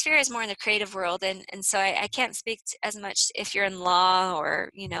sphere is more in the creative world, and so I can't speak as much if you're in law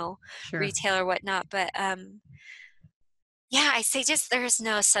or Sure. retail or whatnot. But yeah, I say just there's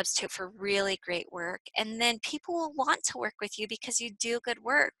no substitute for really great work, and then people will want to work with you because you do good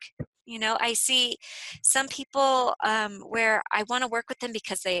work. I see some people where I want to work with them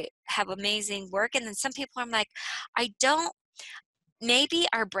because they have amazing work, and then some people I'm like, I don't. Maybe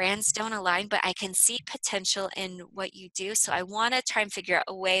our brands don't align, but I can see potential in what you do. So I want to try and figure out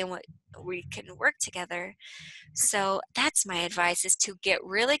a way in what we can work together. So that's my advice, is to get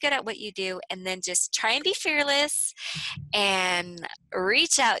really good at what you do, and then just try and be fearless and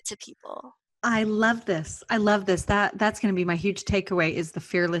reach out to people. I love this. I love this. That's going to be my huge takeaway, is the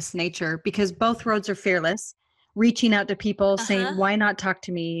fearless nature, because both roads are fearless. reaching out to people saying, Uh-huh. why not talk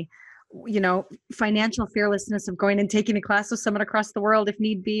to me? Financial fearlessness of going and taking a class with someone across the world if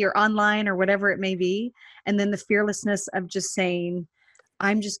need be, or online or whatever it may be. And then the fearlessness of just saying,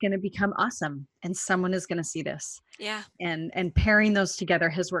 I'm just going to become awesome and someone is going to see this. Yeah. And pairing those together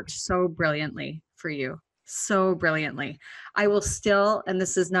has worked so brilliantly for you. So brilliantly. I will still, and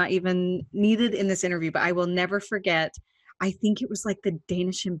this is not even needed in this interview, but I will never forget. I think it was like the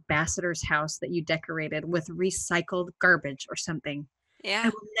Danish ambassador's house that you decorated with recycled garbage or something. I Yeah.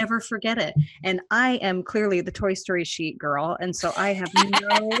 will never forget it. And I am clearly the Toy Story sheet girl. And so I have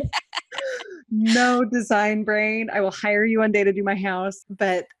no design brain. I will hire you one day to do my house,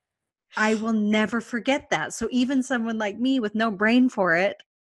 but I will never forget that. So even someone like me with no brain for it,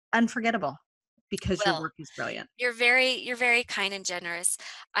 unforgettable, because your Well, work is brilliant. you're very kind and generous.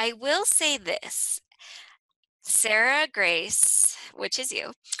 I will say this. Sarah Grace, which is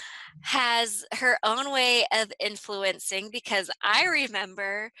you, has her own way of influencing, because I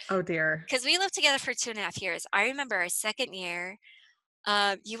remember, Oh dear. because we lived together for 2.5 years. I remember our second year,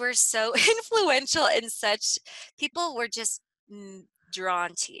 you were so influential in such, people were just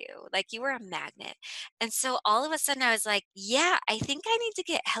drawn to you. Like you were a magnet. And so all of a sudden I was like, yeah, I think I need to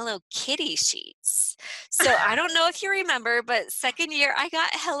get Hello Kitty sheets. So I don't know if you remember, but second year I got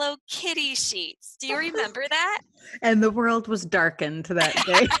Hello Kitty sheets. Do you remember that? And the world was darkened that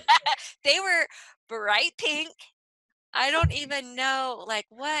day. They were bright pink. I don't even know like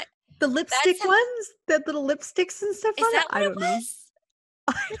what The that's lipstick how, ones, the little lipsticks and stuff is on it. that what I it don't know. was?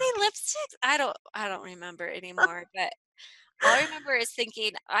 Were they lipsticks? I don't remember anymore, but all I remember is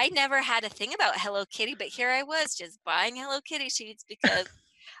thinking I never had a thing about Hello Kitty, but here I was just buying Hello Kitty sheets because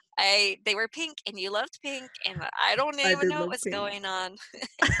they were pink and you loved pink and I don't I even did know what love was pink. going on.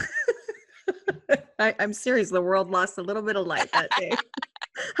 I'm serious. The world lost a little bit of light that day.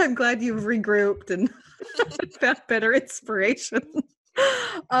 I'm glad you've regrouped and found better inspiration.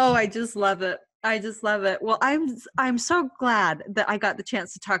 Oh, I just love it. I just love it. Well, I'm so glad that I got the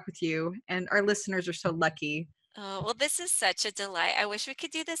chance to talk with you, and our listeners are so lucky. Oh, well, this is such a delight. I wish we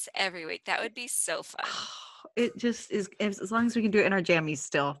could do this every week. That would be so fun. It just is, as long as we can do it in our jammies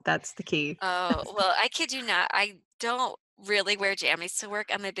still, that's the key. Oh, well, I kid you not. I don't really wear jammies to work.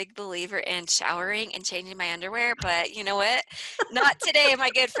 I'm a big believer in showering and changing my underwear, but you know what? Not today, my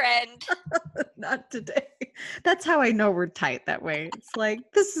good friend. Not today. That's how I know we're tight that way. It's like,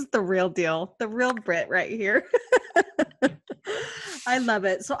 this is the real deal, the real Brit right here. I love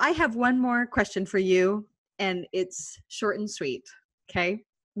it. So I have one more question for you, and it's short and sweet. Okay.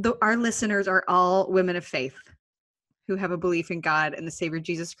 Our listeners are all women of faith who have a belief in God and the Savior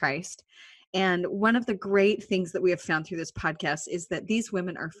Jesus Christ. And one of the great things that we have found through this podcast is that these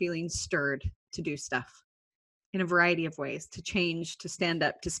women are feeling stirred to do stuff in a variety of ways, to change, to stand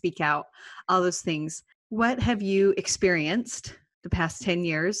up, to speak out, all those things. What have you experienced the past 10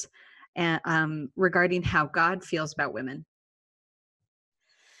 years regarding how God feels about women?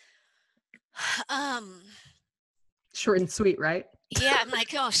 Um, Short and sweet, right? yeah, I'm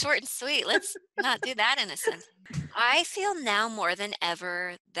like, oh, short and sweet. Let's not do that in a sense. I feel now more than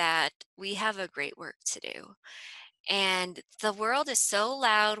ever that we have a great work to do. And the world is so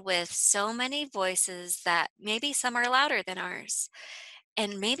loud with so many voices that maybe some are louder than ours.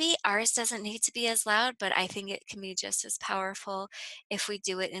 And maybe ours doesn't need to be as loud, but I think it can be just as powerful if we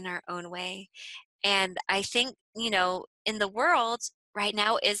do it in our own way. And I think, in the world right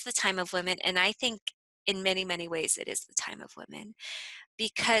now is the time of women. And I think in many, many ways it is the time of women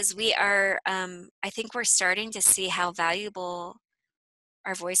because I think we're starting to see how valuable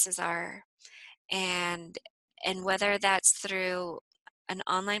our voices are. And, and whether that's through an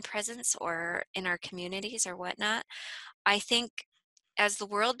online presence or in our communities or whatnot, I think as the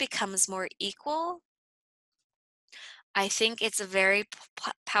world becomes more equal, I think it's a very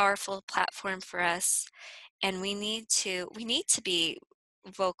powerful platform for us and we need to be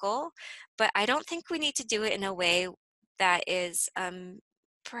vocal, but I don't think we need to do it in a way that is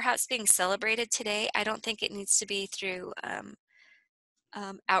perhaps being celebrated today. I don't think it needs to be through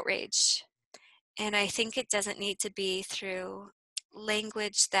outrage, and I think it doesn't need to be through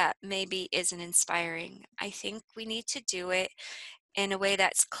language that maybe isn't inspiring. I think we need to do it in a way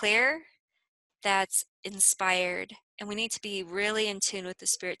that's clear, that's inspired, and we need to be really in tune with the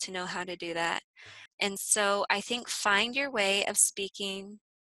spirit to know how to do that. And so I think find your way of speaking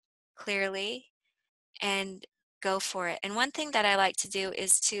clearly and go for it. And one thing that I like to do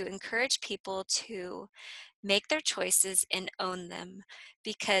is to encourage people to make their choices and own them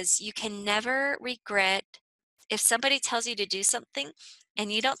because you can never regret if somebody tells you to do something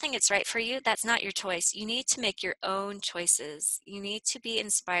and you don't think it's right for you, that's not your choice. You need to make your own choices. You need to be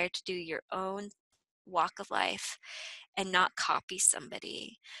inspired to do your own walk of life and not copy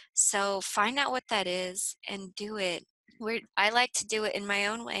somebody. So find out what that is and do it. I like to do it in my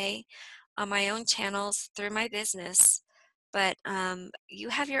own way, on my own channels, through my business. But you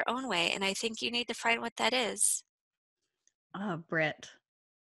have your own way, and I think you need to find what that is. Oh, Britt,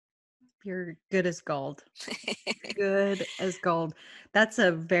 you're good as gold. Good as gold. That's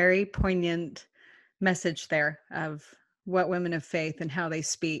a very poignant message there of what women of faith and how they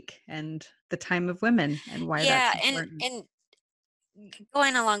speak and the time of women and why that's Yeah, important. and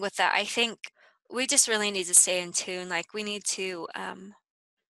going along with that, I think we just really need to stay in tune. Like, we need to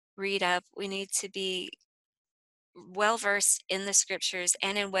read up. We need to be well versed in the scriptures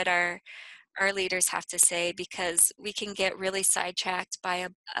and in what our leaders have to say, because we can get really sidetracked by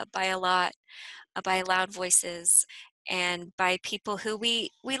a lot, by loud voices, and by people who we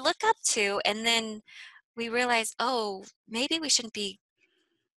look up to, and then we realize, oh, maybe we shouldn't be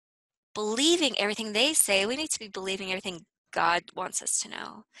believing everything they say. We need to be believing everything God wants us to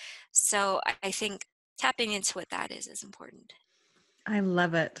know. So I think tapping into what that is important. I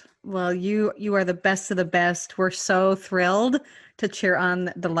love it. Well, you are the best of the best. We're so thrilled to cheer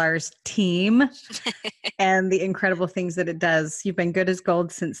on the Lars team and the incredible things that it does. You've been good as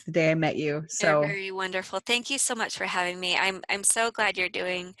gold since the day I met you. They're So very wonderful. Thank you so much for having me. I'm so glad you're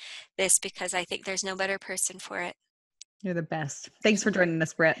doing this, because I think there's no better person for it. you're the best. Thanks for joining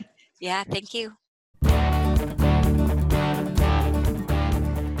us, Britt. Yeah, thank you.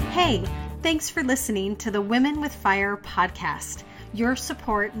 Hey, thanks for listening to the Women with Fire podcast. Your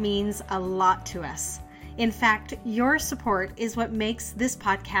support means a lot to us. In fact, your support is what makes this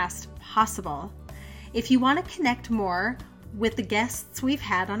podcast possible. If you want to connect more with the guests we've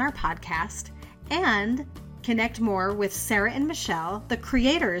had on our podcast and connect more with Sarah and Michelle, the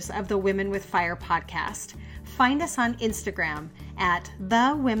creators of the Women with Fire podcast, find us on Instagram at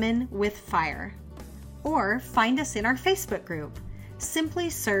The Women with Fire, or find us in our Facebook group. Simply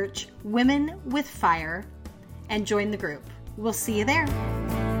search Women with Fire and join the group. We'll see you there.